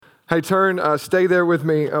Hey, stay there with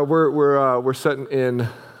me. We're setting in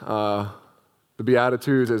the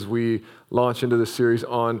Beatitudes as we launch into this series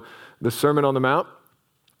on the Sermon on the Mount.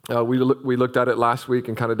 We looked at it last week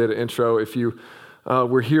and kind of did an intro. If you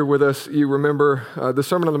were here with us, you remember the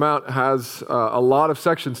Sermon on the Mount has a lot of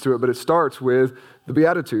sections to it, but it starts with the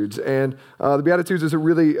Beatitudes. And the Beatitudes is a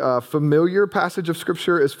really familiar passage of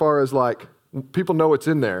Scripture as far as like people know what's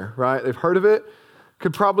in there, right? They've heard of it,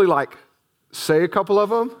 could probably like say a couple of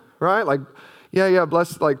them. Right? Like,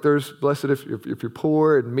 blessed, like there's blessed if you're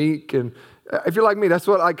poor and meek. And if you're like me, that's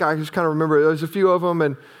what I just kind of remember. There's a few of them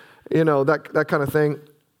and, you know, that kind of thing.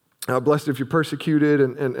 Blessed if you're persecuted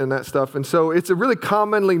and that stuff. And so it's a really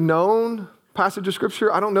commonly known passage of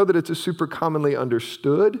Scripture. I don't know that it's a super commonly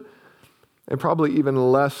understood and probably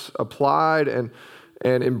even less applied and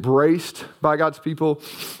embraced by God's people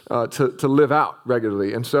to live out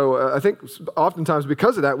regularly. And so I think oftentimes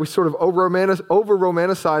because of that, we sort of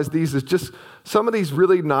over-romanticize these as just some of these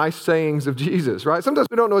really nice sayings of Jesus, right? Sometimes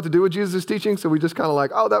we don't know what to do with Jesus' teaching, so we just kind of like,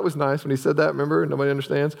 oh, that was nice when he said that, remember? Nobody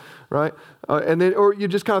understands, right? Or you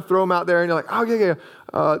just kind of throw them out there and you're like, oh, yeah.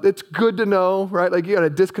 It's good to know, right? Like you got to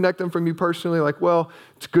disconnect them from you personally. Like, well,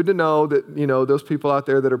 it's good to know that, you know, those people out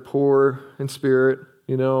there that are poor in spirit,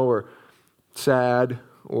 you know, or sad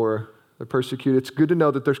or they're persecuted, it's good to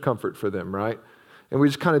know that there's comfort for them, right? And we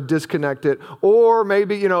just kind of disconnect it. Or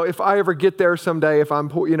maybe, you know, if I ever get there someday, if I'm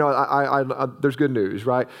poor, you know, I there's good news,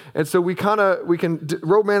 right? And so we can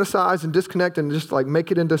romanticize and disconnect and just like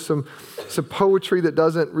make it into some poetry that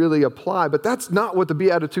doesn't really apply. But that's not what the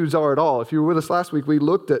Beatitudes are at all. If you were with us last week, we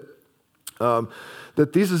looked at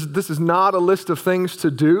that this is not a list of things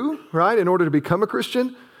to do, right, in order to become a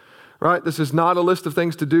Christian. Right? This is not a list of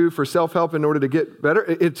things to do for self-help in order to get better.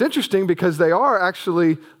 It's interesting because they are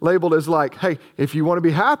actually labeled as like, hey, if you want to be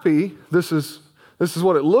happy, this is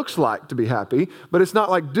what it looks like to be happy. But it's not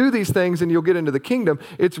like do these things and you'll get into the kingdom.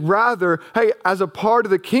 It's rather, hey, as a part of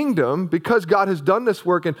the kingdom, because God has done this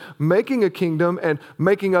work in making a kingdom and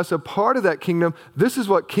making us a part of that kingdom, this is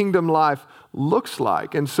what kingdom life looks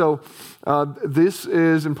like. And so this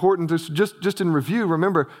is important. Just in review,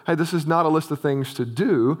 remember, hey, this is not a list of things to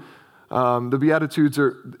do. The Beatitudes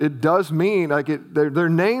it does mean, like they're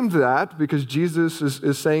named that because Jesus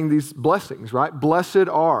is saying these blessings, right? Blessed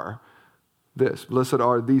are this, blessed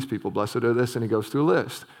are these people, blessed are this, and he goes through a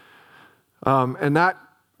list. And that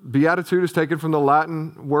beatitude is taken from the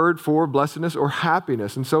Latin word for blessedness or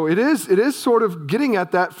happiness. And so it is sort of getting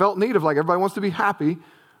at that felt need of like everybody wants to be happy,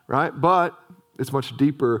 right? But it's much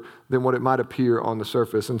deeper than what it might appear on the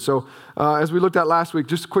surface. And so as we looked at last week,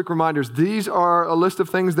 just quick reminders, these are a list of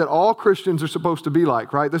things that all Christians are supposed to be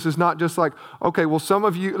like, right? This is not just like, okay, well, some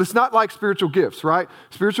of you, it's not like spiritual gifts, right?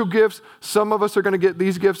 Spiritual gifts, some of us are going to get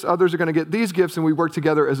these gifts, others are going to get these gifts, and we work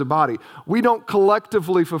together as a body. We don't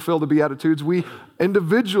collectively fulfill the Beatitudes. We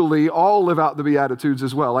individually all live out the Beatitudes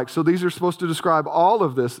as well. Like, so these are supposed to describe all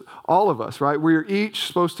of this, all of us, right? We're each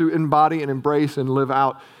supposed to embody and embrace and live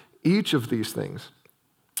out each of these things.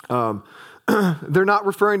 They're not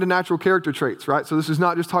referring to natural character traits, right? So this is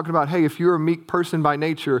not just talking about, hey, if you're a meek person by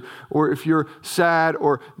nature, or if you're sad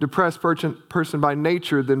or depressed person by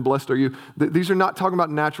nature, then blessed are you. These are not talking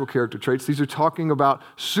about natural character traits. These are talking about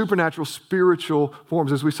supernatural spiritual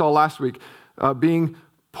forms. As we saw last week, being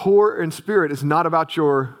poor in spirit is not about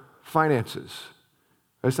your finances.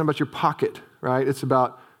 It's not about your pocket, right? It's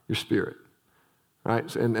about your spirit.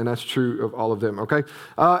 Right? And that's true of all of them, okay?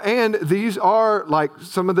 And these are like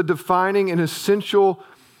some of the defining and essential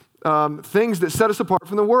things that set us apart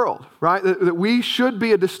from the world, right? That we should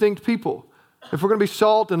be a distinct people. If we're going to be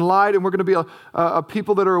salt and light and we're going to be a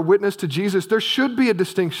people that are a witness to Jesus, there should be a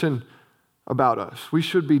distinction about us. We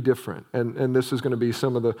should be different. And this is going to be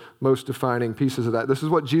some of the most defining pieces of that. This is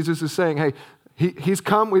what Jesus is saying. Hey, He's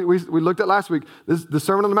come, we looked at last week, the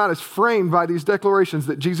Sermon on the Mount is framed by these declarations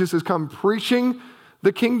that Jesus has come preaching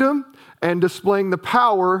the kingdom and displaying the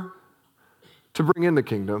power to bring in the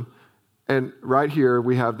kingdom. And right here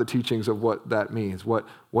we have the teachings of what that means, what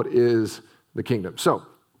is the kingdom. So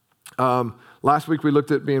last week we looked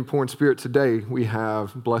at being poor in spirit. Today we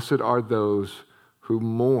have blessed are those who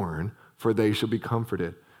mourn, for they shall be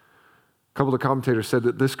comforted. A couple of commentators said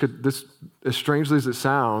that this, as strangely as it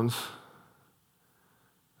sounds,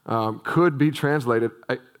 could be translated,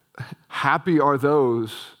 happy are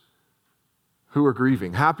those who are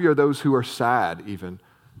grieving. Happy are those who are sad even,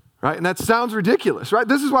 right? And that sounds ridiculous, right?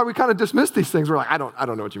 This is why we kind of dismiss these things. We're like, I don't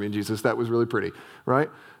know what you mean, Jesus. That was really pretty, right?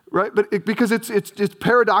 Right? But because it's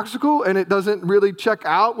paradoxical and it doesn't really check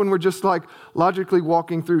out when we're just like logically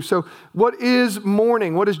walking through. So what is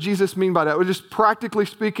mourning? What does Jesus mean by that? Well, just practically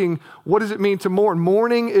speaking, what does it mean to mourn?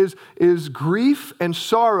 Mourning is grief and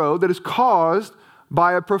sorrow that is caused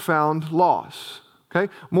by a profound loss.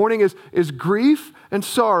 Okay? Mourning is grief and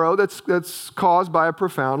sorrow that's caused by a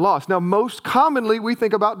profound loss. Now, most commonly, we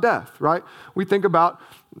think about death, right? We think about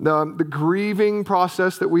the grieving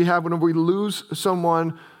process that we have when we lose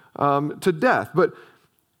someone to death. But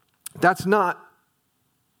that's not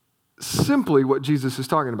simply what Jesus is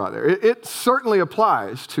talking about there. It certainly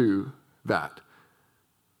applies to that,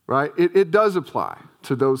 right? It does apply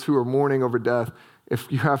to those who are mourning over death. If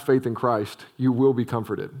you have faith in Christ, you will be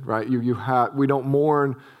comforted, right? We don't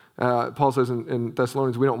mourn, Paul says in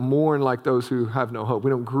Thessalonians, we don't mourn like those who have no hope. We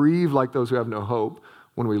don't grieve like those who have no hope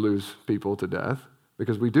when we lose people to death,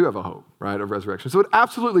 because we do have a hope, right, of resurrection. So it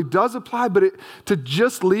absolutely does apply, but to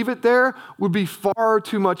just leave it there would be far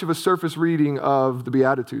too much of a surface reading of the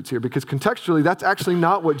Beatitudes here, because contextually, that's actually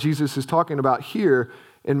not what Jesus is talking about here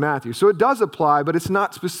in Matthew. So it does apply, but it's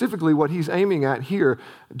not specifically what he's aiming at here.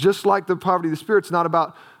 Just like the poverty of the spirit, it's not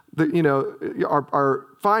about our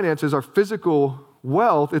finances, our physical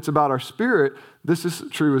wealth. It's about our spirit. This is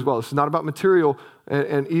true as well. This is not about material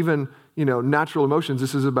and even natural emotions.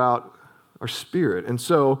 This is about our spirit. And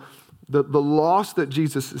so the loss that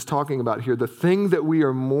Jesus is talking about here, the thing that we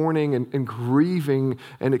are mourning and grieving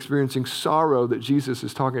and experiencing sorrow that Jesus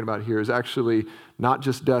is talking about here is actually not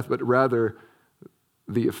just death, but rather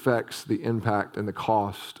the effects, the impact, and the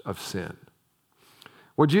cost of sin.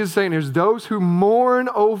 What Jesus is saying is those who mourn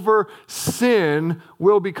over sin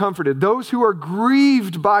will be comforted. Those who are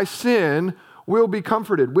grieved by sin will be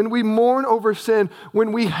comforted. When we mourn over sin,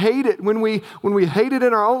 when we hate it, when we hate it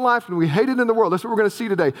in our own life, when we hate it in the world, that's what we're going to see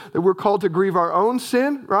today, that we're called to grieve our own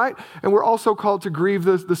sin, right? And we're also called to grieve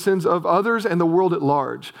the sins of others and the world at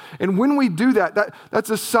large. And when we do that's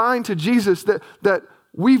a sign to Jesus that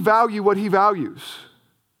we value what he values.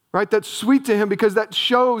 Right? That's sweet to him because that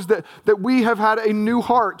shows that we have had a new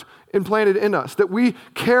heart implanted in us, that we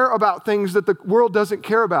care about things that the world doesn't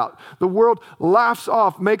care about. The world laughs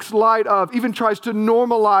off, makes light of, even tries to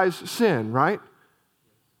normalize sin, right?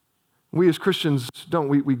 We as Christians don't.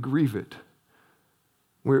 We grieve it.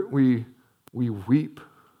 We weep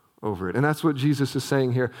over it. And that's what Jesus is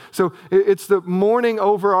saying here. So it's the mourning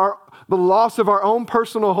over the loss of our own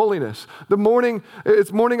personal holiness.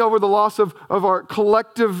 It's mourning over the loss of our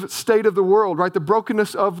collective state of the world, right? The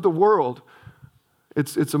brokenness of the world.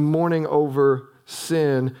 It's a mourning over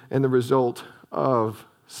sin and the result of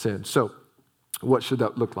sin. So what should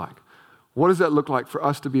that look like? What does that look like for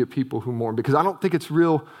us to be a people who mourn? Because I don't think it's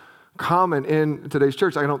real common in today's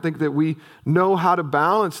church. I don't think that we know how to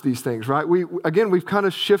balance these things, right? We've kind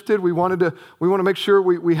of shifted. We want to make sure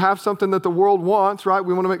we have something that the world wants, right?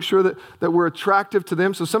 We want to make sure that we're attractive to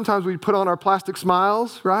them. So sometimes we put on our plastic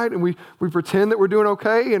smiles, right? And we pretend that we're doing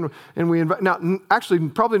okay. And we invite, now, actually,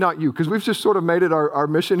 probably not you, because we've just sort of made it our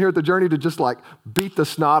mission here at the Journey to just like beat the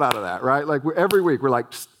snot out of that, right? Like every week, we're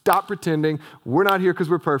like, stop pretending. We're not here because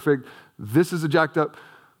we're perfect. This is a jacked up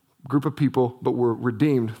group of people, but we're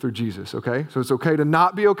redeemed through Jesus, okay? So it's okay to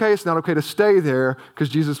not be okay. It's not okay to stay there because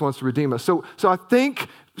Jesus wants to redeem us. So I think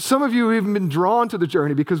some of you have even been drawn to the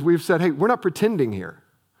Journey because we've said, hey, we're not pretending here.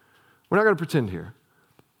 We're not going to pretend here,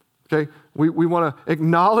 okay? We want to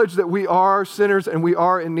acknowledge that we are sinners and we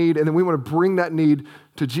are in need, and then we want to bring that need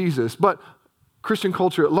to Jesus. But Christian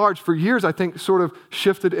culture at large, for years, I think, sort of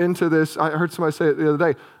shifted into this. I heard somebody say it the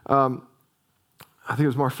other day. I think it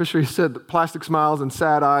was Mark Fisher. He said, plastic smiles and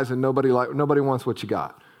sad eyes, and nobody wants what you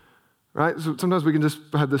got, right? So sometimes we can just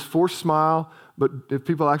have this forced smile, but if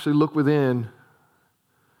people actually look within,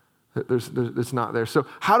 it's not there. So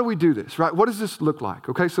how do we do this, right? What does this look like?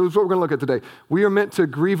 Okay, so this is what we're going to look at today. We are meant to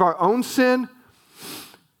grieve our own sin,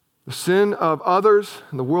 the sin of others,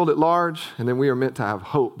 and the world at large, and then we are meant to have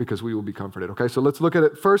hope because we will be comforted. Okay, so let's look at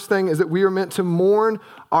it. First thing is that we are meant to mourn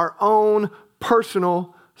our own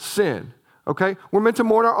personal sin. Okay, we're meant to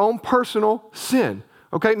mourn our own personal sin.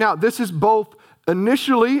 Okay, now this is both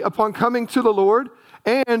initially upon coming to the Lord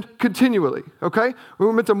and continually. Okay,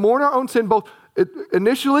 we're meant to mourn our own sin both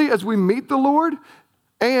initially as we meet the Lord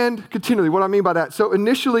and continually. What I mean by that? So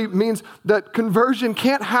initially means that conversion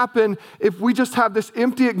can't happen if we just have this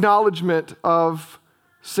empty acknowledgement of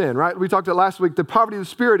sin, right? We talked about last week, the poverty of the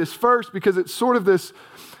spirit is first because it's sort of this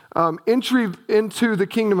entry into the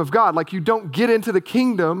kingdom of God. Like you don't get into the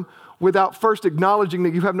kingdom without first acknowledging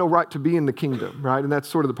that you have no right to be in the kingdom, right? And that's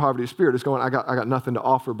sort of the poverty of spirit, is going, I got nothing to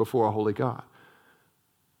offer before a holy God.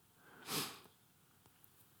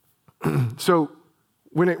 So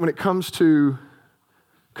when it comes to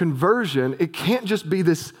conversion, it can't just be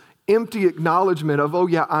this empty acknowledgement of, oh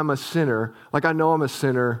yeah, I'm a sinner. Like I know I'm a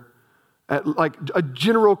sinner, like a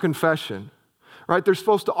general confession, right? There's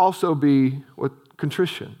supposed to also be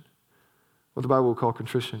contrition, what the Bible will call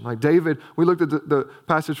contrition. Like David, we looked at the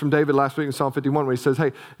passage from David last week in Psalm 51 where he says,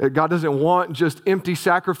 hey, God doesn't want just empty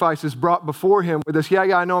sacrifices brought before him with this, yeah,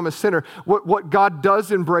 I know I'm a sinner. What God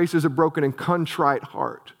does embrace is a broken and contrite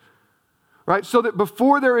heart. Right? So that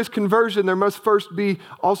before there is conversion, there must first be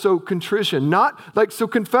also contrition. So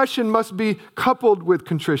confession must be coupled with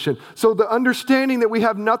contrition. So the understanding that we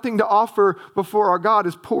have nothing to offer before our God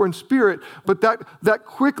is poor in spirit, but that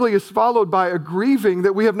quickly is followed by a grieving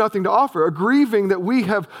that we have nothing to offer, a grieving that we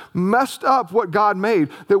have messed up what God made,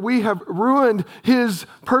 that we have ruined his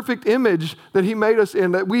perfect image that he made us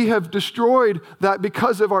in, that we have destroyed that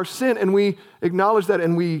because of our sin, and we acknowledge that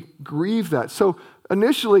and we grieve that. So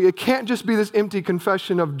initially, it can't just be this empty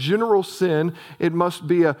confession of general sin. It must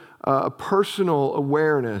be a personal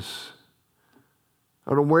awareness,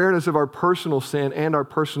 an awareness of our personal sin and our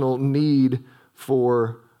personal need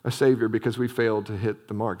for a Savior because we failed to hit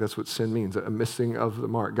the mark. That's what sin means, a missing of the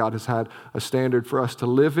mark. God has had a standard for us to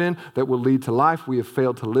live in that will lead to life. We have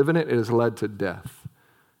failed to live in it. It has led to death.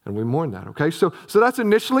 And we mourn that, okay? So that's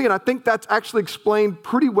initially, and I think that's actually explained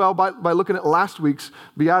pretty well by looking at last week's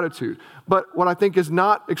Beatitude. But what I think is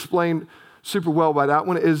not explained super well by that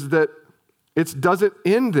one is that it doesn't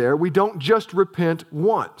end there. We don't just repent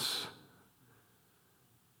once.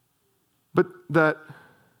 But that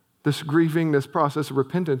this grieving, this process of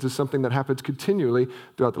repentance is something that happens continually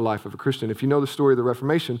throughout the life of a Christian. If you know the story of the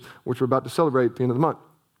Reformation, which we're about to celebrate at the end of the month,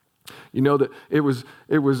 you know that it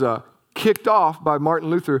was kicked off by Martin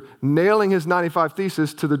Luther nailing his 95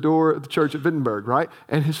 Thesis to the door of the church at Wittenberg, right?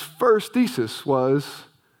 And his first thesis was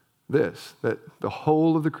this, that the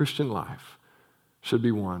whole of the Christian life should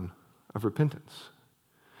be one of repentance.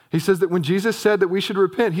 He says that when Jesus said that we should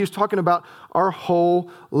repent, he's talking about our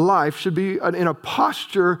whole life should be in a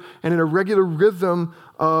posture and in a regular rhythm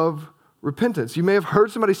of repentance. You may have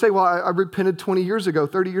heard somebody say, well, I repented 20 years ago,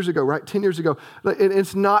 30 years ago, right? 10 years ago.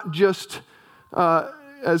 It's not just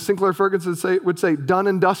as Sinclair Ferguson would say, done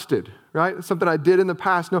and dusted, right? It's something I did in the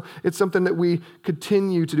past. No, it's something that we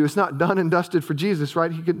continue to do. It's not done and dusted for Jesus,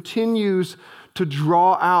 right? He continues to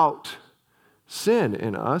draw out sin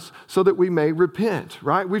in us so that we may repent,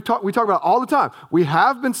 right? We talk about it all the time. We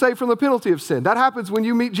have been saved from the penalty of sin. That happens when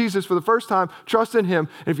you meet Jesus for the first time, trust in him.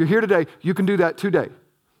 And if you're here today, you can do that today.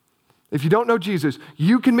 If you don't know Jesus,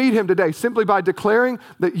 you can meet him today simply by declaring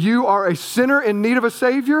that you are a sinner in need of a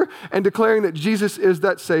Savior and declaring that Jesus is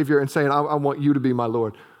that Savior and saying, I want you to be my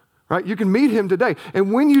Lord. Right? You can meet him today.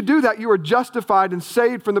 And when you do that, you are justified and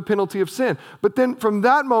saved from the penalty of sin. But then from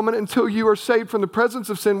that moment until you are saved from the presence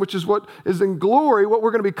of sin, which is what is in glory, what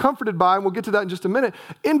we're going to be comforted by, and we'll get to that in just a minute,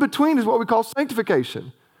 in between is what we call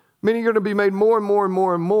sanctification, meaning you're going to be made more and more and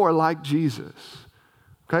more and more like Jesus.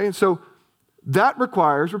 Okay? And so that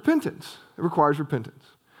requires repentance. It requires repentance.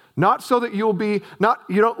 Not so that you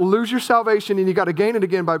don't lose your salvation and you got to gain it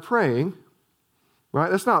again by praying, right?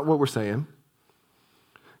 That's not what we're saying.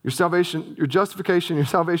 Your salvation, your justification, your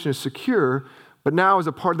salvation is secure, but now as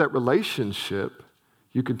a part of that relationship,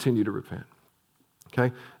 you continue to repent.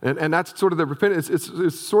 Okay? And that's sort of the repentance.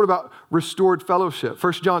 It's sort of about restored fellowship.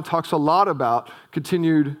 1 John talks a lot about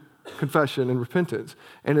continued confession and repentance,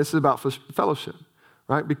 and it's about fellowship.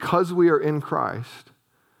 Right? Because we are in Christ,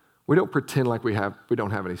 we don't pretend like we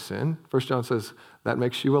don't have any sin. 1 John says that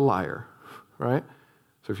makes you a liar, right?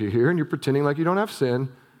 So if you're here and you're pretending like you don't have sin,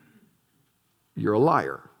 you're a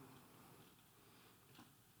liar.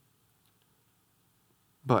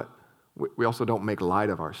 But we also don't make light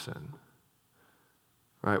of our sin,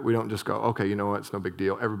 right? We don't just go, okay, you know what? It's no big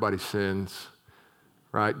deal. Everybody sins.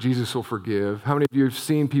 Right? Jesus will forgive. How many of you have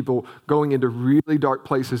seen people going into really dark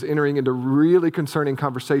places, entering into really concerning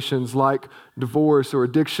conversations like divorce or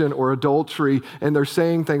addiction or adultery, and they're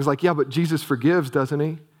saying things like, yeah, but Jesus forgives, doesn't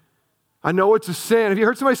he? I know it's a sin. Have you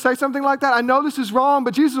heard somebody say something like that? I know this is wrong,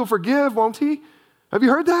 but Jesus will forgive, won't he? Have you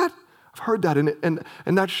heard that? I've heard that, and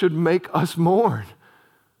that should make us mourn.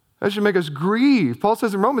 That should make us grieve. Paul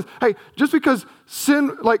says in Romans, hey, just because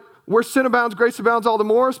sin, like, where sin abounds, grace abounds all the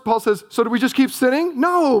more. Paul says, so do we just keep sinning?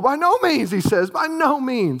 No, by no means, he says, by no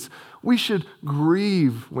means. We should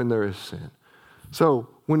grieve when there is sin. So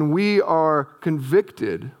when we are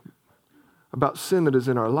convicted about sin that is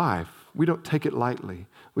in our life, we don't take it lightly.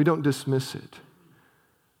 We don't dismiss it.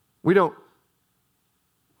 We don't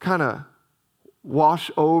kind of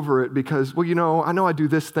wash over it because, well, you know, I know I do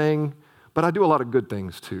this thing, but I do a lot of good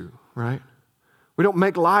things too, right? We don't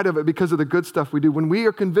make light of it because of the good stuff we do. When we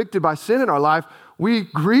are convicted by sin in our life, we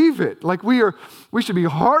grieve it. Like we should be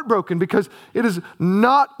heartbroken because it is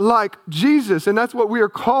not like Jesus. And that's what we are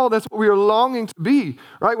called. That's what we are longing to be,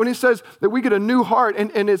 right? When he says that we get a new heart,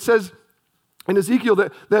 and it says in Ezekiel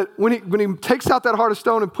that when he takes out that heart of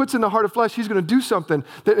stone and puts in the heart of flesh, he's going to do something.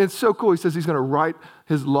 It's so cool. He says he's going to write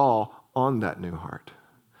his law on that new heart.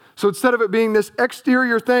 So instead of it being this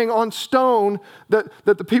exterior thing on stone that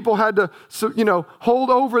the people had to, hold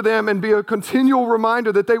over them and be a continual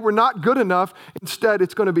reminder that they were not good enough, instead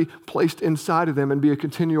it's going to be placed inside of them and be a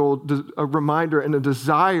continual a reminder and a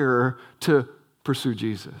desire to pursue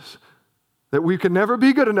Jesus. That we can never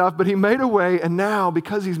be good enough, but he made a way, and now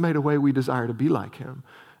because he's made a way, we desire to be like him.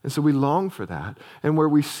 And so we long for that. And where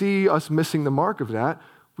we see us missing the mark of that,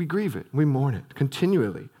 we grieve it, we mourn it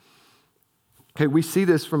continually. Okay, we see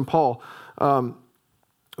this from Paul.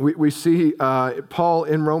 We see Paul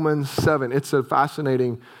in Romans 7. It's a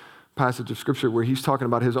fascinating passage of Scripture where he's talking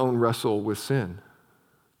about his own wrestle with sin.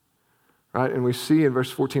 Right? And we see in verse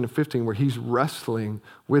 14 and 15 where he's wrestling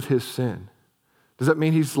with his sin. Does that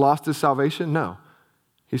mean he's lost his salvation? No.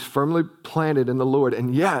 He's firmly planted in the Lord,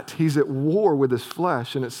 and yet he's at war with his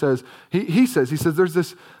flesh. And it says, he says, there's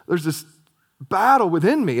this battle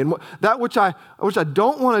within me, and that which I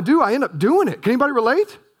don't want to do, I end up doing it. Can anybody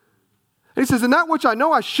relate? And he says, and that which I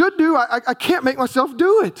know I should do, I can't make myself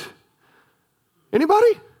do it.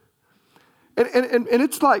 Anybody? And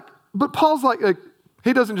it's like, but Paul's like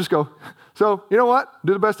he doesn't just go, so you know what?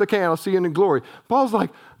 Do the best I can. I'll see you in glory. Paul's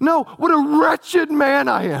like, no, what a wretched man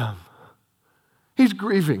I am. He's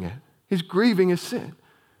grieving it. He's grieving his sin.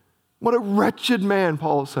 What a wretched man,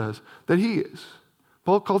 Paul says, that he is.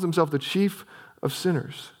 Paul calls himself the chief of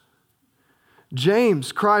sinners.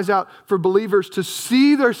 James cries out for believers to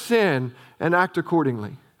see their sin and act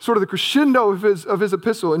accordingly. Sort of the crescendo of his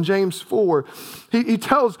epistle in James 4. He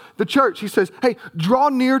tells the church, he says, hey, draw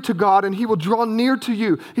near to God and he will draw near to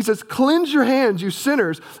you. He says, cleanse your hands, you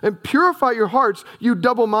sinners, and purify your hearts, you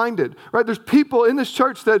double-minded. Right? There's people in this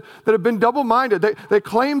church that have been double-minded. They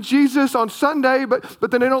claim Jesus on Sunday, but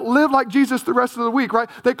then they don't live like Jesus the rest of the week, right?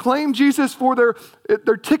 They claim Jesus for their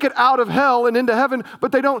ticket out of hell and into heaven,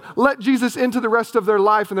 but they don't let Jesus into the rest of their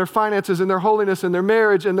life and their finances and their holiness and their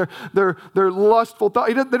marriage and their lustful thought.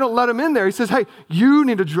 They don't let him in there. He says, hey, you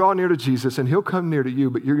need to draw near to Jesus and he'll come near to you,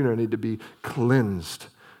 but you're going to need to be cleansed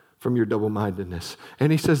from your double-mindedness.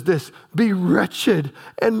 And he says this, be wretched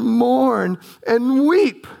and mourn and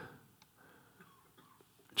weep.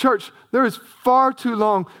 Church, there has far too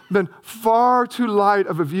long been far too light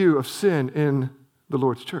of a view of sin in the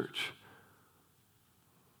Lord's church.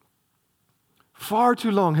 Far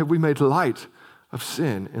too long have we made light of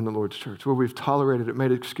sin in the Lord's church, where we've tolerated it,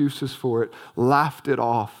 made excuses for it, laughed it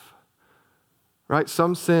off. Right?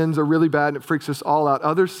 Some sins are really bad and it freaks us all out.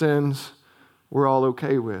 Other sins we're all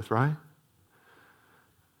okay with, right?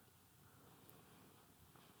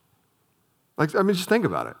 Just think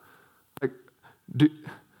about it.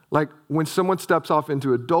 Like when someone steps off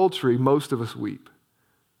into adultery, most of us weep.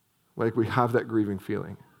 Like we have that grieving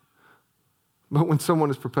feeling. But when someone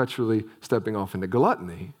is perpetually stepping off into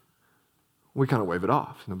gluttony, we kind of wave it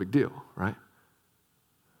off. No big deal, right?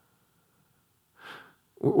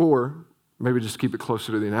 Or maybe just keep it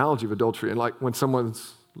closer to the analogy of adultery. And like when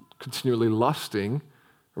someone's continually lusting,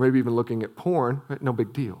 or maybe even looking at porn, no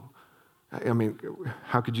big deal. I mean,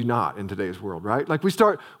 how could you not in today's world, right? Like we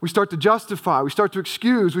start to justify, we start to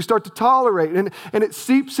excuse, we start to tolerate, and it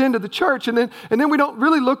seeps into the church, and then we don't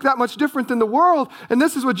really look that much different than the world. And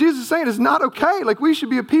this is what Jesus is saying is not okay. Like we should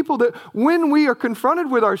be a people that when we are confronted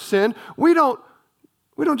with our sin, we don't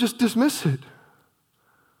just dismiss it.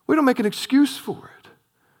 We don't make an excuse for it.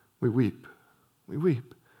 We weep. We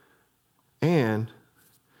weep. And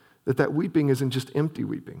that weeping isn't just empty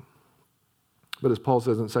weeping. But as Paul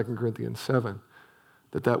says in 2 Corinthians 7,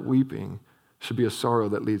 that weeping should be a sorrow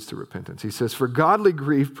that leads to repentance. He says, for godly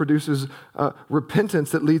grief produces repentance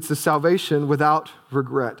that leads to salvation without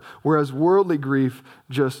regret, whereas worldly grief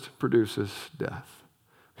just produces death.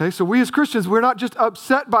 Okay, so we as Christians, we're not just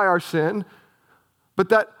upset by our sin, but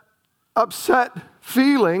that upset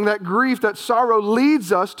feeling, that grief, that sorrow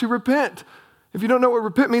leads us to repent. If you don't know what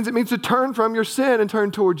repent means, it means to turn from your sin and turn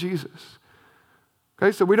toward Jesus.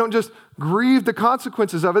 Okay, so we don't just grieve the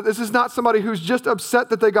consequences of it. This is not somebody who's just upset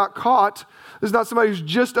that they got caught. This is not somebody who's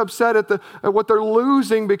just upset at what they're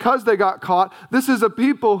losing because they got caught. This is a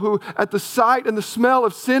people who, at the sight and the smell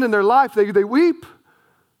of sin in their life, they weep.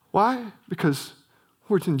 Why? Because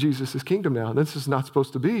we're in Jesus' kingdom now. This is not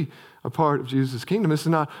supposed to be a part of Jesus' kingdom. This is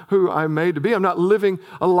not who I'm made to be. I'm not living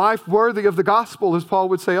a life worthy of the gospel, as Paul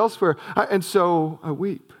would say elsewhere. And so I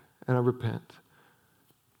weep and I repent.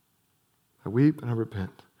 I weep and I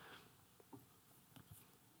repent.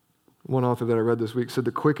 One author that I read this week said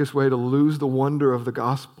the quickest way to lose the wonder of the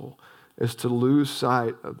gospel is to lose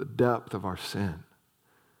sight of the depth of our sin.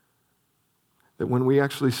 That when we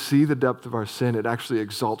actually see the depth of our sin, it actually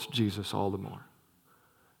exalts Jesus all the more.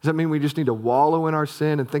 Does that mean we just need to wallow in our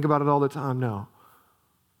sin and think about it all the time? No.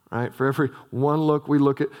 Right? For every one look we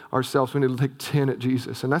look at ourselves, we need to take 10 at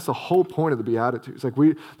Jesus. And that's the whole point of the Beatitudes.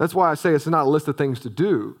 That's why I say it's not a list of things to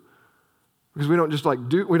do. Because we don't just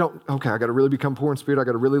okay, I got to really become poor in spirit. I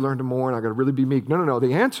got to really learn to mourn. I got to really be meek. No.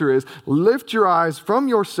 The answer is lift your eyes from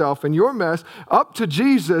yourself and your mess up to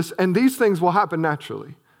Jesus, and these things will happen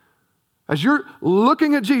naturally. As you're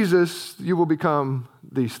looking at Jesus, you will become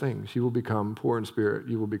these things. You will become poor in spirit.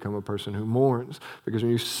 You will become a person who mourns. Because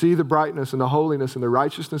when you see the brightness and the holiness and the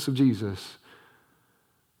righteousness of Jesus,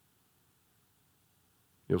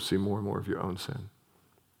 you'll see more and more of your own sin.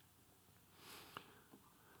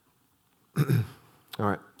 All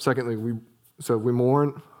right. Secondly, we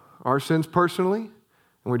mourn our sins personally,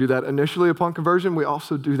 and we do that initially upon conversion. We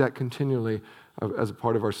also do that continually as a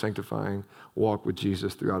part of our sanctifying walk with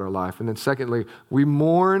Jesus throughout our life. And then secondly, we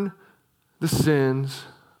mourn the sins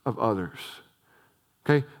of others.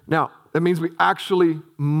 Okay? Now, that means we actually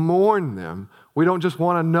mourn them. We don't just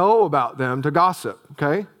want to know about them to gossip,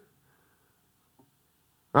 okay?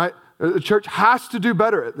 Right? The church has to do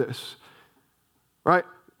better at this, right?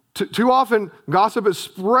 Too often, gossip is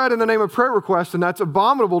spread in the name of prayer requests, and that's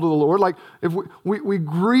abominable to the Lord. Like, if we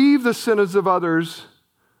grieve the sins of others,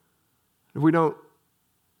 if we don't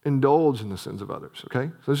indulge in the sins of others,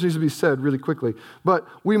 okay? So this needs to be said really quickly. But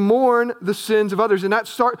we mourn the sins of others, and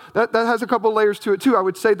that has a couple layers to it too. I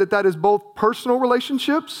would say that is both personal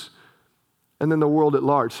relationships and then the world at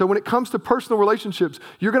large. So when it comes to personal relationships,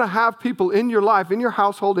 you're going to have people in your life, in your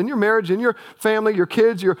household, in your marriage, in your family, your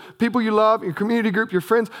kids, your people you love, your community group, your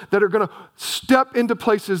friends, that are going to step into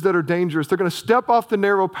places that are dangerous. They're going to step off the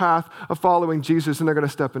narrow path of following Jesus, and they're going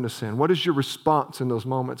to step into sin. What is your response in those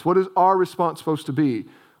moments? What is our response supposed to be?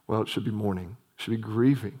 Well, it should be mourning. It should be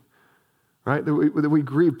grieving, right? That we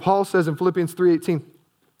grieve. Paul says in Philippians 3:18,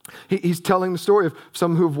 he's telling the story of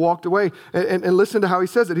some who have walked away. And listen to how he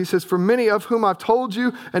says it. He says, for many of whom I've told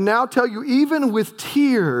you and now tell you, even with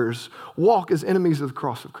tears, walk as enemies of the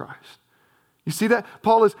cross of Christ. You see that?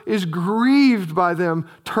 Paul is grieved by them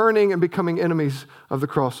turning and becoming enemies of the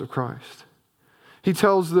cross of Christ. He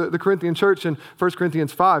tells the Corinthian church in 1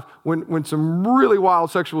 Corinthians 5 when some really wild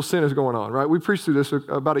sexual sin is going on, right? We preached through this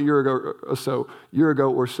about a year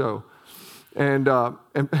ago or so. And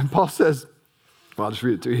Paul says, well, I'll just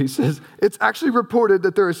read it to you. He says, it's actually reported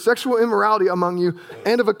that there is sexual immorality among you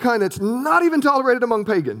and of a kind that's not even tolerated among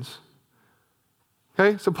pagans.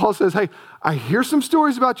 Okay, so Paul says, hey, I hear some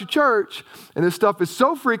stories about your church, and this stuff is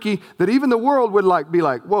so freaky that even the world would be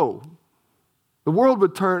like, whoa. The world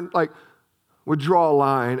would draw a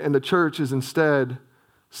line, and the church is instead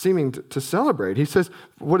seeming to celebrate. He says,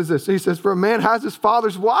 what is this? He says, for a man has his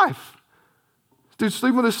father's wife. This dude's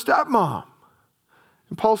sleeping with his stepmom.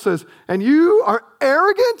 And Paul says, and you are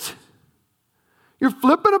arrogant? You're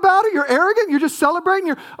flippant about it? You're arrogant? You're just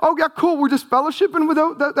celebrating? Oh, yeah, cool. We're just fellowshipping with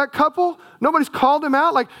that couple? Nobody's called them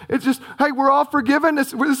out? Like, it's just, hey, we're all forgiven.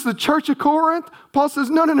 This is the church of Corinth? Paul says,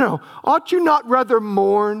 no. Ought you not rather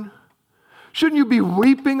mourn? Shouldn't you be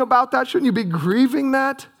weeping about that? Shouldn't you be grieving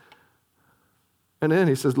that? And then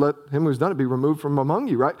he says, let him who's done it be removed from among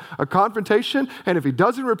you, right? A confrontation, and if he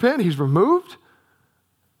doesn't repent, he's removed.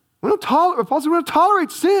 We don't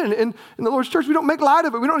tolerate sin in the Lord's church. We don't make light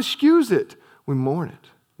of it. We don't excuse it. We mourn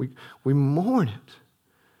it. We mourn it.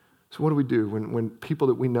 So what do we do when people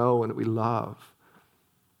that we know and that we love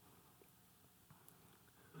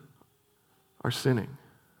are sinning?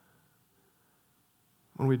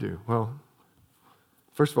 What do we do? Well,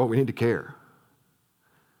 first of all, we need to care.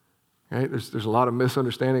 Right? There's a lot of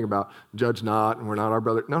misunderstanding about judge not and we're not our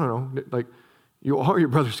brother. No. Like, you are your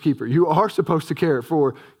brother's keeper. You are supposed to care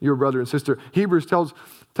for your brother and sister. Hebrews tells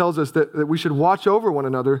us that we should watch over one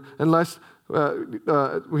another unless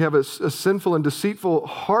we have a sinful and deceitful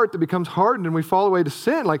heart that becomes hardened and we fall away to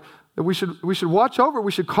sin. Like, we should watch over.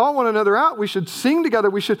 We should call one another out. We should sing together.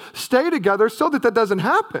 We should stay together so that doesn't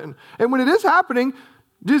happen. And when it is happening,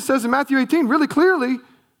 Jesus says in Matthew 18 really clearly,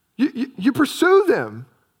 you pursue them.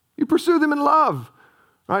 You pursue them in love.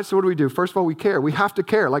 Right? So what do we do? First of all, we care. We have to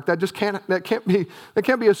care. Like that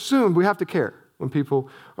can't be assumed. We have to care when people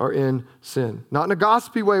are in sin. Not in a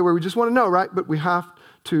gossipy way where we just want to know, right? But we have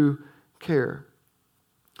to care.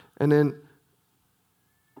 And then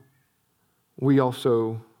we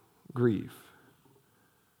also grieve.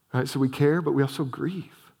 Right? So we care, but we also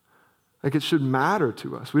grieve. Like it should matter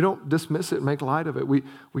to us. We don't dismiss it and make light of it.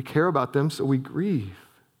 We care about them, so we grieve.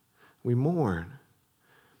 We mourn.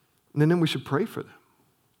 And then we should pray for them.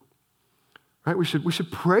 Right? We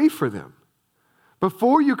should pray for them.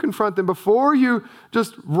 Before you confront them, before you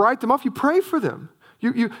just write them off, you pray for them.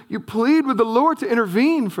 You plead with the Lord to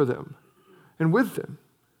intervene for them and with them.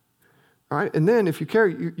 All right? And then if you care,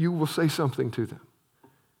 you will say something to them.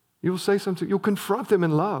 You will say something. You'll confront them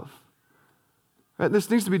in love. Right?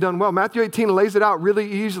 This needs to be done well. Matthew 18 lays it out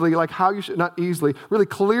really easily, like how you should, not easily, really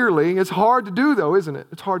clearly. It's hard to do though, isn't it?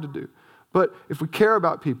 It's hard to do. But if we care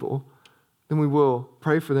about people, then we will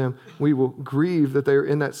pray for them. We will grieve that they are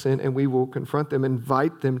in that sin, and we will confront them,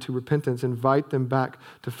 invite them to repentance, invite them back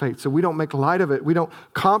to faith. So we don't make light of it. We don't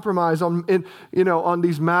compromise on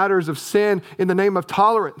these matters of sin in the name of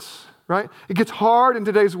tolerance. Right? It gets hard in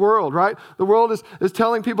today's world, right? The world is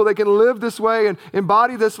telling people they can live this way and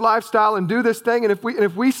embody this lifestyle and do this thing. And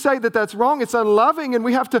if we say that that's wrong, it's unloving, and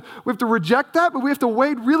we have to reject that, but we have to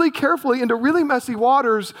wade really carefully into really messy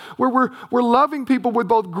waters where we're loving people with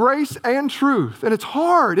both grace and truth. And it's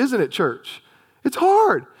hard, isn't it, church? It's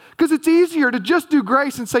hard because it's easier to just do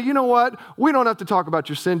grace and say, you know what? We don't have to talk about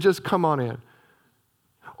your sin. Just come on in.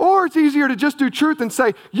 Or it's easier to just do truth and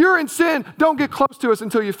say, you're in sin, don't get close to us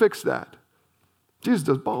until you fix that. Jesus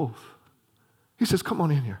does both. He says, come on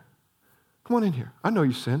in here. Come on in here. I know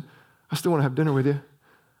you sin. I still want to have dinner with you.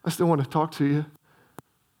 I still want to talk to you.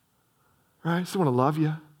 Right? I still want to love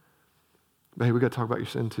you. But hey, we got to talk about your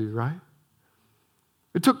sin too, right?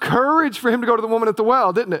 It took courage for him to go to the woman at the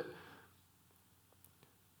well, didn't it?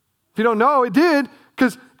 If you don't know, it did,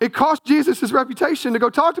 because it cost Jesus his reputation to go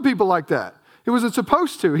talk to people like that. He wasn't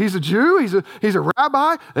supposed to. He's a Jew. He's a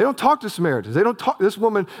rabbi. They don't talk to Samaritans. They don't talk. This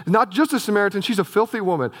woman is not just a Samaritan. She's a filthy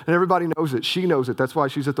woman, and everybody knows it. She knows it. That's why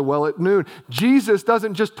she's at the well at noon. Jesus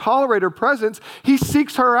doesn't just tolerate her presence. He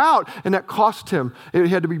seeks her out, and that cost him. He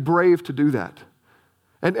had to be brave to do that.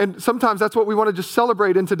 And sometimes that's what we want to just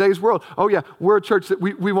celebrate in today's world. Oh yeah, we're a church that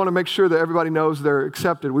we want to make sure that everybody knows they're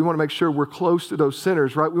accepted. We want to make sure we're close to those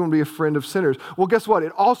sinners, right? We want to be a friend of sinners. Well, guess what?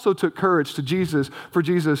 It also took courage for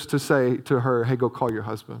Jesus to say to her, hey, go call your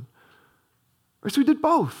husband. So he did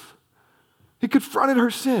both. He confronted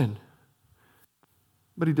her sin,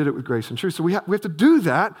 but he did it with grace and truth. So we have to do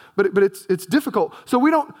that, but it's difficult. So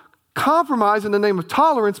we don't compromise in the name of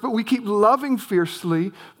tolerance, but we keep loving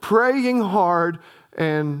fiercely, praying hard,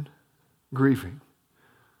 and grieving.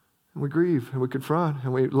 And we grieve and we confront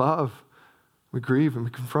and we love. We grieve and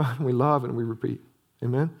we confront and we love and we repeat.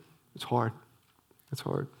 Amen? It's hard. It's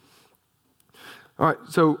hard. All right,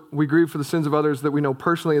 so we grieve for the sins of others that we know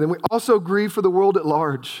personally, and then we also grieve for the world at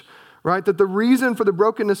large, right? That the reason for the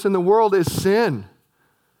brokenness in the world is sin.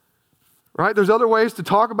 Right? There's other ways to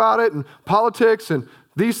talk about it, and politics and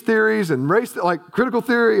these theories and race, like critical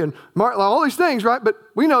theory and all these things, right? But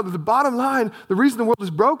we know that the bottom line, the reason the world is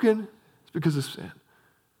broken is because of sin.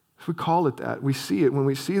 If we call it that, we see it. When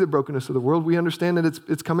we see the brokenness of the world, we understand that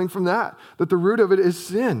it's coming from that the root of it is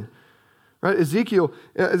sin. Right? Ezekiel,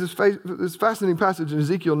 this fascinating passage in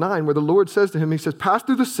Ezekiel 9 where the Lord says to him, he says, pass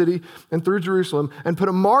through the city and through Jerusalem and put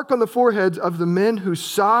a mark on the foreheads of the men who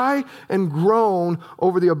sigh and groan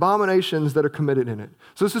over the abominations that are committed in it.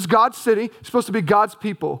 So this is God's city. It's supposed to be God's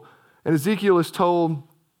people. And Ezekiel is told,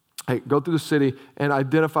 hey, go through the city and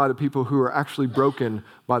identify the people who are actually broken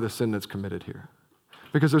by the sin that's committed here.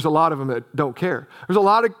 Because there's a lot of them that don't care. There's a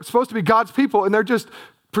lot of, it's supposed to be God's people, and they're just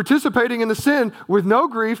participating in the sin with no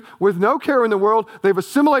grief, with no care in the world. They've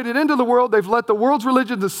assimilated into the world. They've let the world's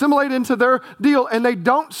religions assimilate into their deal, and they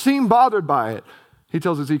don't seem bothered by it. He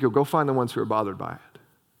tells Ezekiel, go find the ones who are bothered by it.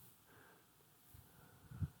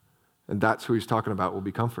 And that's who he's talking about will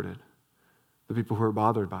be comforted. The people who are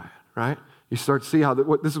bothered by it, right? You start to see how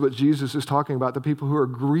this is what Jesus is talking about, the people who are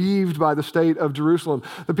grieved by the state of Jerusalem,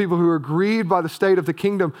 the people who are grieved by the state of the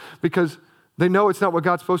kingdom because they know it's not what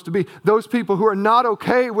God's supposed to be. Those people who are not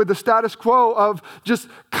okay with the status quo of just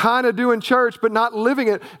kind of doing church but not living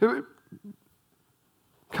it.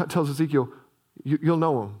 God tells Ezekiel, you'll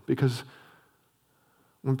know them, because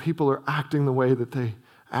when people are acting the way that they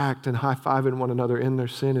act and high-fiving one another in their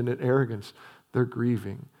sin and in arrogance, they're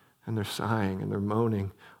grieving and they're sighing and they're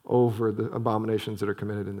moaning over the abominations that are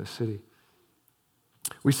committed in this city.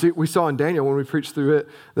 We saw in Daniel when we preached through it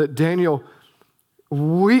that Daniel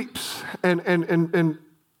weeps and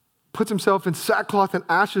puts himself in sackcloth and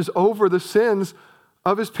ashes over the sins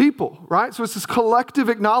of his people, right? So it's this collective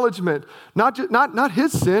acknowledgement, not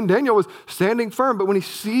his sin. Daniel was standing firm, but when he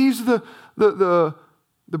sees the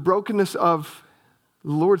brokenness of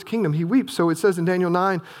the Lord's kingdom, he weeps. So it says in Daniel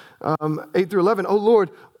 9, 8 through 11, "O Lord,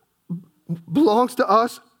 belongs to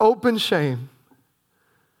us open shame,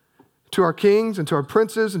 to our kings and to our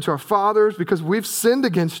princes and to our fathers, because we've sinned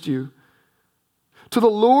against you. To the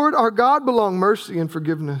Lord our God belong mercy and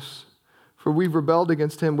forgiveness, for we've rebelled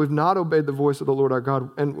against him. We've not obeyed the voice of the Lord our God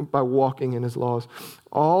and by walking in his laws.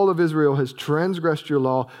 All of Israel has transgressed your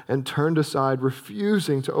law and turned aside,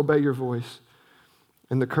 refusing to obey your voice.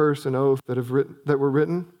 And the curse and oath that were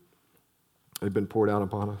written have been poured out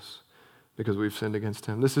upon us because we've sinned against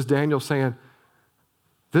him. This is Daniel saying,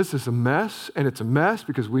 this is a mess, and it's a mess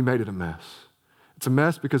because we made it a mess. It's a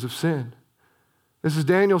mess because of sin. This is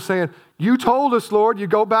Daniel saying, you told us, Lord, you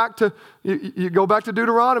go back to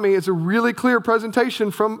Deuteronomy. It's a really clear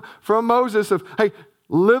presentation from Moses of, hey,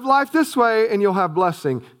 live life this way and you'll have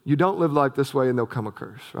blessing. You don't live life this way and there'll come a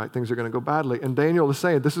curse, right? Things are going to go badly. And Daniel is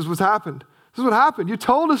saying, this is what's happened. This is what happened. You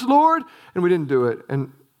told us, Lord, and we didn't do it.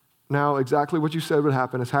 And now exactly what you said would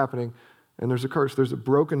happen is happening. And there's a curse. There's a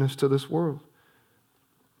brokenness to this world.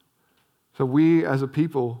 So we as a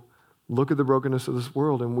people look at the brokenness of this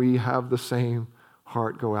world and we have the same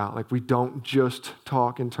heart go out. Like we don't just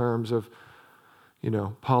talk in terms of,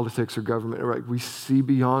 politics or government. Right? We see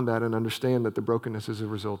beyond that and understand that the brokenness is a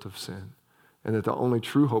result of sin and that the only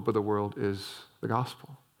true hope of the world is the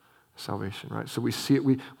gospel, salvation, right? So we see it,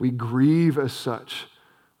 we grieve as such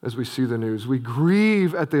as we see the news. We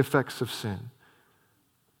grieve at the effects of sin.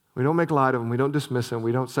 We don't make light of them. We don't dismiss them.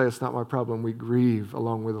 We don't say it's not my problem. We grieve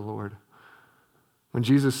along with the Lord. When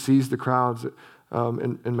Jesus sees the crowds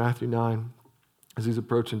in Matthew 9, as he's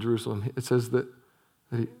approaching Jerusalem, it says that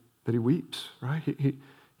he weeps, right?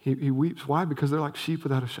 He weeps. Why? Because they're like sheep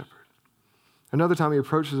without a shepherd. Another time he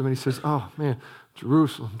approaches them and he says, oh man,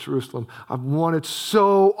 Jerusalem, Jerusalem, I've wanted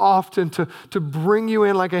so often to bring you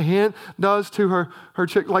in like a hen does to her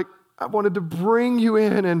chick. Like I wanted to bring you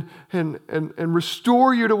in and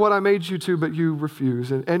restore you to what I made you to, but you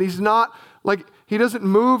refuse. And he's not like, he doesn't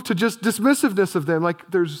move to just dismissiveness of them.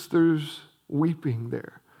 Like there's weeping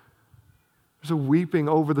there. There's a weeping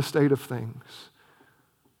over the state of things.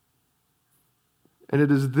 And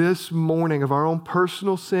it is this mourning of our own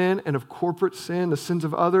personal sin and of corporate sin, the sins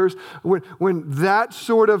of others, when that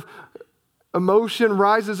sort of emotion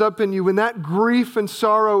rises up in you, when that grief and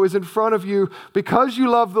sorrow is in front of you because you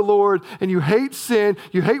love the Lord and you hate sin,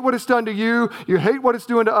 you hate what it's done to you, you hate what it's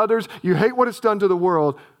doing to others, you hate what it's done to the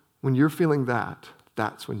world. When you're feeling that,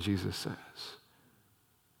 that's when Jesus says,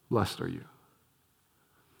 blessed are you.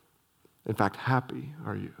 In fact, happy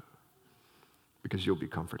are you because you'll be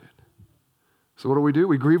comforted. So what do?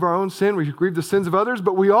 We grieve our own sin, we grieve the sins of others,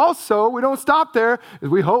 but we don't stop there, is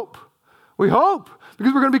we hope. We hope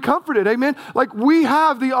because we're going to be comforted, amen? Like we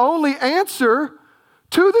have the only answer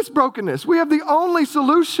to this brokenness. We have the only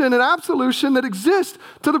solution and absolution that exists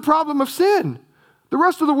to the problem of sin. The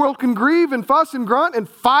rest of the world can grieve and fuss and grunt and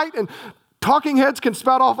fight, and talking heads can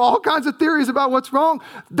spout off all kinds of theories about what's wrong.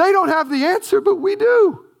 They don't have the answer, but we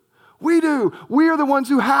do. We do. We are the ones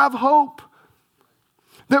who have hope.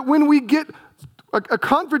 That when we get a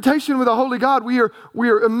confrontation with a holy God, we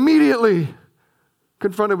are immediately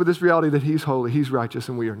confronted with this reality that he's holy, he's righteous,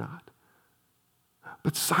 and we are not.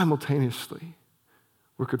 But simultaneously,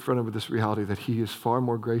 we're confronted with this reality that he is far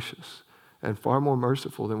more gracious and far more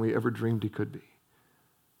merciful than we ever dreamed he could be.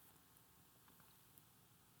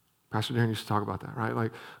 Pastor Darren used to talk about that, right?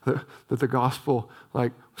 Like that the gospel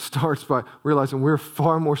starts by realizing we're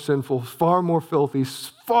far more sinful, far more filthy,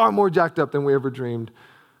 far more jacked up than we ever dreamed,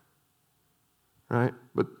 right?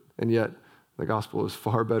 And yet the gospel is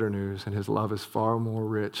far better news, and his love is far more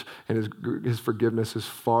rich, and his forgiveness is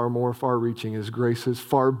far more far-reaching. His grace is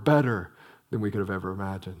far better than we could have ever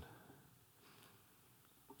imagined.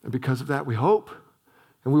 And because of that, we hope.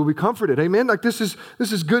 And we will be comforted. Amen? Like this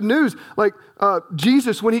is good news. Like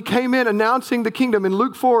Jesus, when he came in announcing the kingdom in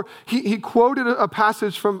Luke 4, he quoted a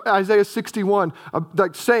passage from Isaiah 61,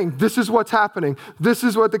 like saying, this is what's happening. This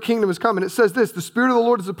is what the kingdom is coming. It says this, the Spirit of the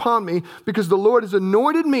Lord is upon me because the Lord has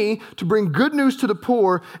anointed me to bring good news to the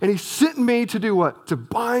poor, and he sent me to do what? To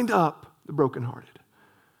bind up the brokenhearted.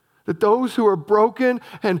 That those who are broken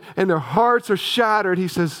and their hearts are shattered, he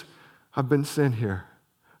says, I've been sent here.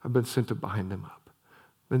 I've been sent to bind them up.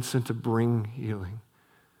 Been sent to bring healing.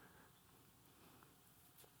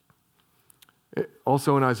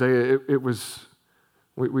 Also in Isaiah, it was,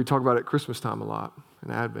 we talk about it at Christmas time a lot, in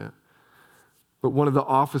Advent. But one of the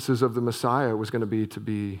offices of the Messiah was going to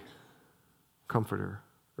be comforter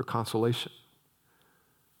or consolation.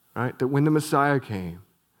 Right? That when the Messiah came,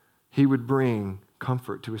 he would bring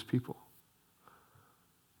comfort to his people.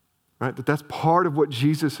 Right? That's part of what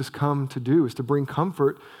Jesus has come to do, is to bring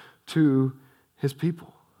comfort to his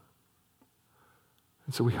people.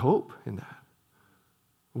 And so we hope in that.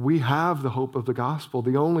 We have the hope of the gospel,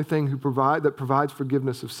 the only thing that provides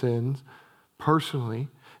forgiveness of sins personally,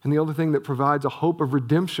 and the only thing that provides a hope of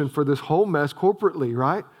redemption for this whole mess corporately,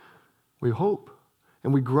 right? We hope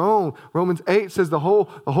and we groan. Romans 8 says the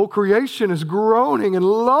whole creation is groaning and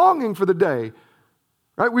longing for the day.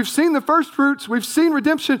 Right? We've seen the first fruits. We've seen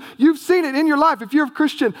redemption. You've seen it in your life. If you're a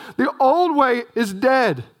Christian, the old way is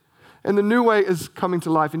dead and the new way is coming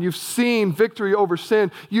to life. And you've seen victory over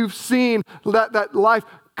sin. You've seen that life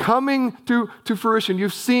coming to fruition.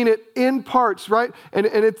 You've seen it in parts, right? And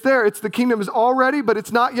it's there. The kingdom is already, but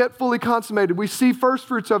it's not yet fully consummated. We see first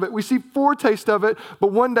fruits of it. We see foretaste of it.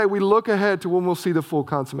 But one day we look ahead to when we'll see the full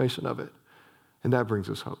consummation of it. And that brings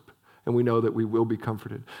us hope. And we know that we will be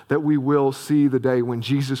comforted, that we will see the day when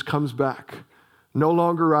Jesus comes back, no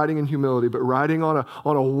longer riding in humility, but riding on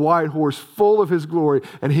a white horse full of his glory,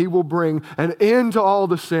 and he will bring an end to all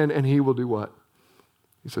the sin, and he will do what?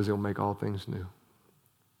 He says he'll make all things new,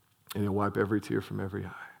 and he'll wipe every tear from every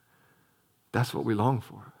eye. That's what we long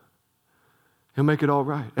for. He'll make it all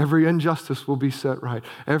right. Every injustice will be set right.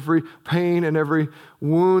 Every pain and every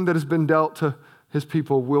wound that has been dealt to his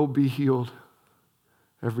people will be healed.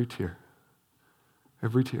 Every tear.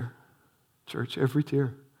 Every tear. Church, every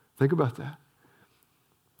tear. Think about that.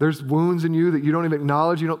 There's wounds in you that you don't even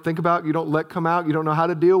acknowledge, you don't think about, you don't let come out, you don't know how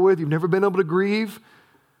to deal with, you've never been able to grieve.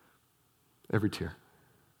 Every tear.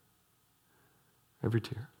 Every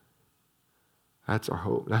tear. That's our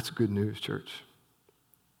hope. That's good news, church.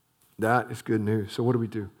 That is good news. So what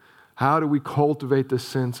do? How do we cultivate this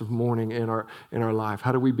sense of mourning in our life?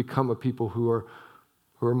 How do we become a people who are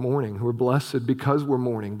mourning, who are blessed because we're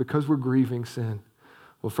mourning, because we're grieving sin?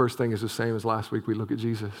 Well, first thing is the same as last week. We look at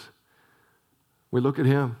Jesus. We look at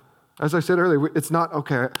him. As I said earlier, it's not,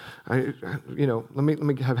 okay, let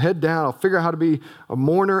me have head down. I'll figure out how to be a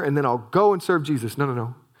mourner, and then I'll go and serve Jesus.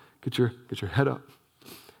 No. Get your head up.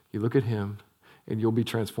 You look at him, and you'll be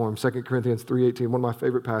transformed. 2 Corinthians 3:18, one of my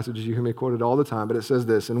favorite passages. You hear me quote it all the time, but it says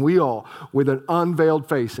this, and we all, with an unveiled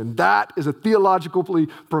face, and that is a theologically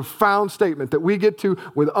profound statement, that we get to,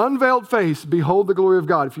 with unveiled face, behold the glory of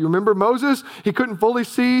God. If you remember Moses, he couldn't fully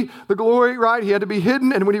see the glory, right? He had to be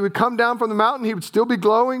hidden, and when he would come down from the mountain, he would still be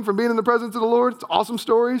glowing from being in the presence of the Lord. It's awesome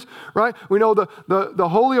stories, right? We know the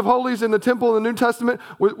Holy of Holies in the temple in the New Testament,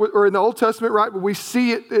 or in the Old Testament, right? But we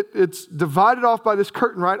see it's divided off by this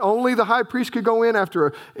curtain, right? Only the high priest could go in after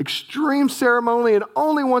an extreme ceremony and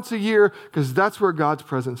only once a year, because that's where God's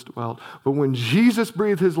presence dwelled. But when Jesus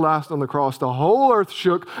breathed his last on the cross, the whole earth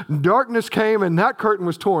shook, darkness came, and that curtain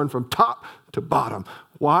was torn from top to bottom.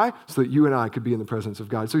 Why? So that you and I could be in the presence of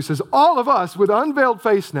God. So he says, all of us with unveiled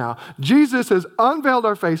face now, Jesus has unveiled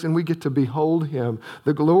our face, and we get to behold him,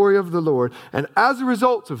 the glory of the Lord. And as a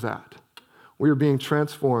result of that, we are being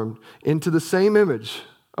transformed into the same image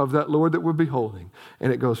of that Lord that we're beholding.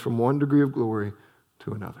 And it goes from one degree of glory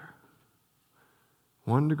to another.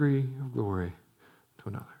 One degree of glory to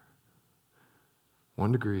another.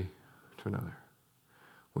 One degree to another.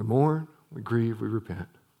 We mourn, we grieve, we repent,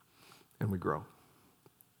 and we grow.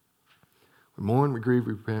 We mourn, we grieve,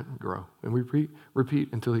 we repent, and grow. And we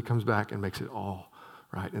repeat until he comes back and makes it all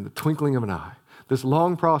right in the twinkling of an eye. This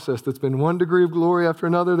long process that's been one degree of glory after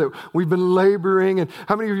another, that we've been laboring. And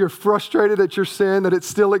how many of you are frustrated at your sin, that it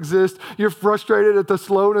still exists? You're frustrated at the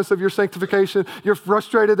slowness of your sanctification. You're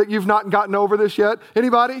frustrated that you've not gotten over this yet.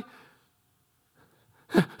 Anybody?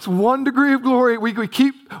 It's one degree of glory. We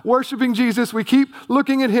keep worshiping Jesus. We keep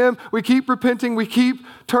looking at him. We keep repenting. We keep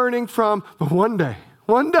turning from. But one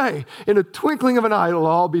day, in a twinkling of an eye, it'll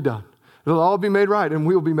all be done. It'll all be made right, and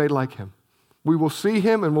we'll be made like him. We will see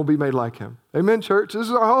him and we'll be made like him. Amen, church? This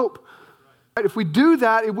is our hope. Right? If we do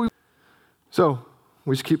that, so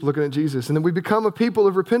we just keep looking at Jesus, and then we become a people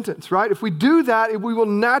of repentance, right? If we do that, we will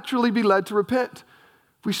naturally be led to repent.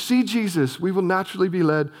 If we see Jesus, we will naturally be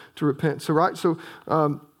led to repent. So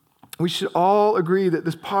we should all agree that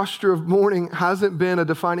this posture of mourning hasn't been a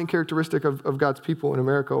defining characteristic of God's people in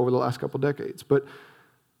America over the last couple decades, but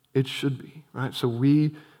it should be, right? So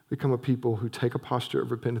we become a people who take a posture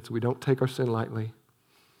of repentance. We don't take our sin lightly.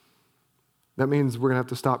 That means we're going to have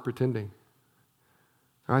to stop pretending.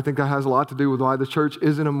 I think that has a lot to do with why the church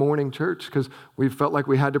isn't a mourning church, because we felt like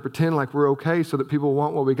we had to pretend like we're okay so that people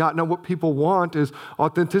want what we got. No, what people want is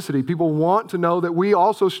authenticity. People want to know that we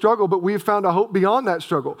also struggle, but we have found a hope beyond that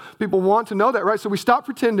struggle. People want to know that, right? So we stop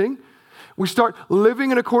pretending. We start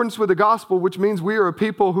living in accordance with the gospel, which means we are a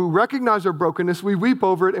people who recognize our brokenness, we weep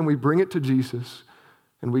over it, and we bring it to Jesus.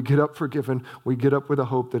 And we get up forgiven. We get up with a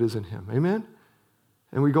hope that is in him. Amen?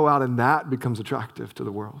 And we go out, and that becomes attractive to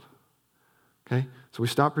the world. Okay? So we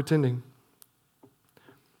stop pretending.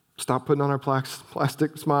 Stop putting on our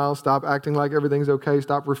plastic smiles. Stop acting like everything's okay.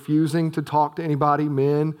 Stop refusing to talk to anybody,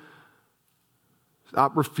 men.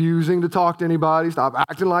 Stop refusing to talk to anybody. Stop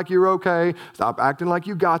acting like you're okay. Stop acting like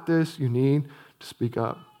you got this. You need to speak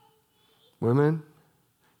up. Women,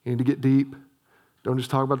 you need to get deep. Don't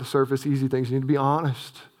just talk about the surface, easy things. You need to be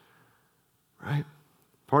honest, right?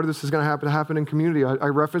 Part of this is going to happen in community. I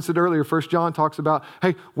referenced it earlier. 1 John talks about,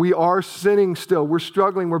 hey, we are sinning still. We're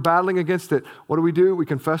struggling. We're battling against it. What do? We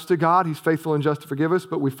confess to God. He's faithful and just to forgive us,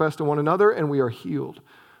 but we confess to one another and we are healed,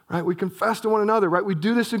 right? We confess to one another, right? We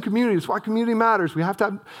do this in community. That's why community matters. We have to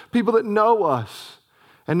have people that know us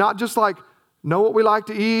and not just like know what we like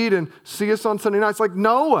to eat and see us on Sunday nights. Like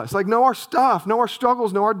know us, like know our stuff, know our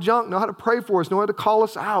struggles, know our junk, know how to pray for us, know how to call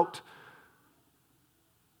us out.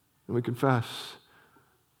 And we confess.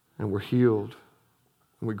 And we're healed,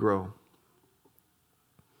 and we grow.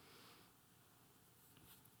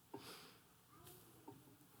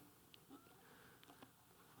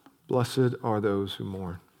 Blessed are those who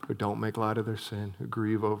mourn, who don't make light of their sin, who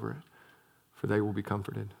grieve over it, for they will be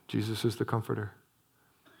comforted. Jesus is the comforter.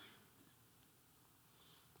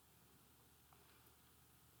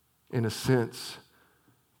 In a sense,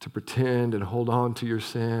 to pretend and hold on to your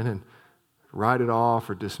sin and write it off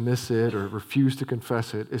or dismiss it or refuse to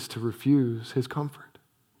confess it is to refuse his comfort.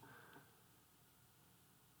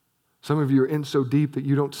 Some of you are in so deep that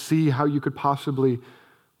you don't see how you could possibly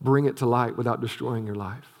bring it to light without destroying your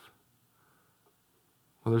life.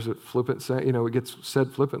 Well, there's a flippant saying, it gets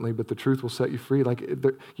said flippantly, but the truth will set you free.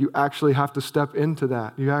 You actually have to step into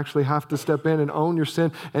that. You actually have to step in and own your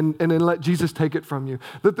sin and then let Jesus take it from you.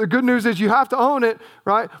 The good news is you have to own it,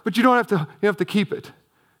 right? But you have to keep it.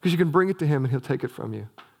 Because you can bring it to him and he'll take it from you.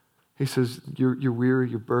 He says, you're weary,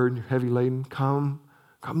 you're burdened, you're heavy laden. Come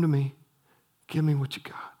to me. Give me what you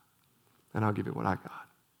got. And I'll give you what I got.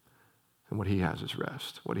 And what he has is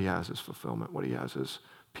rest. What he has is fulfillment. What he has is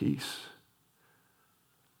peace.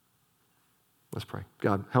 Let's pray.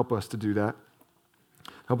 God, help us to do that.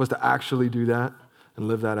 Help us to actually do that and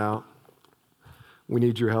live that out. We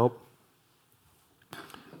need your help.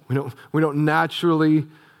 We don't naturally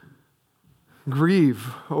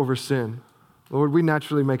grieve over sin. Lord, we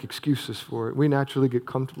naturally make excuses for it. We naturally get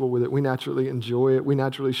comfortable with it. We naturally enjoy it. We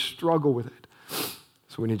naturally struggle with it.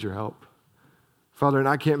 So we need your help. Father, and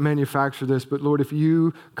I can't manufacture this, but Lord, if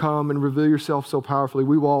you come and reveal yourself so powerfully,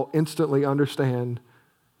 we will all instantly understand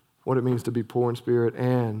what it means to be poor in spirit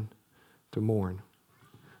and to mourn.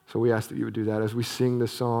 So we ask that you would do that as we sing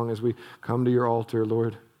this song, as we come to your altar,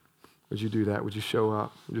 Lord, would you do that? Would you show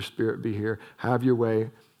up? Would your spirit be here? Have your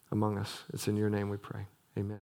way among us. It's in your name we pray. Amen.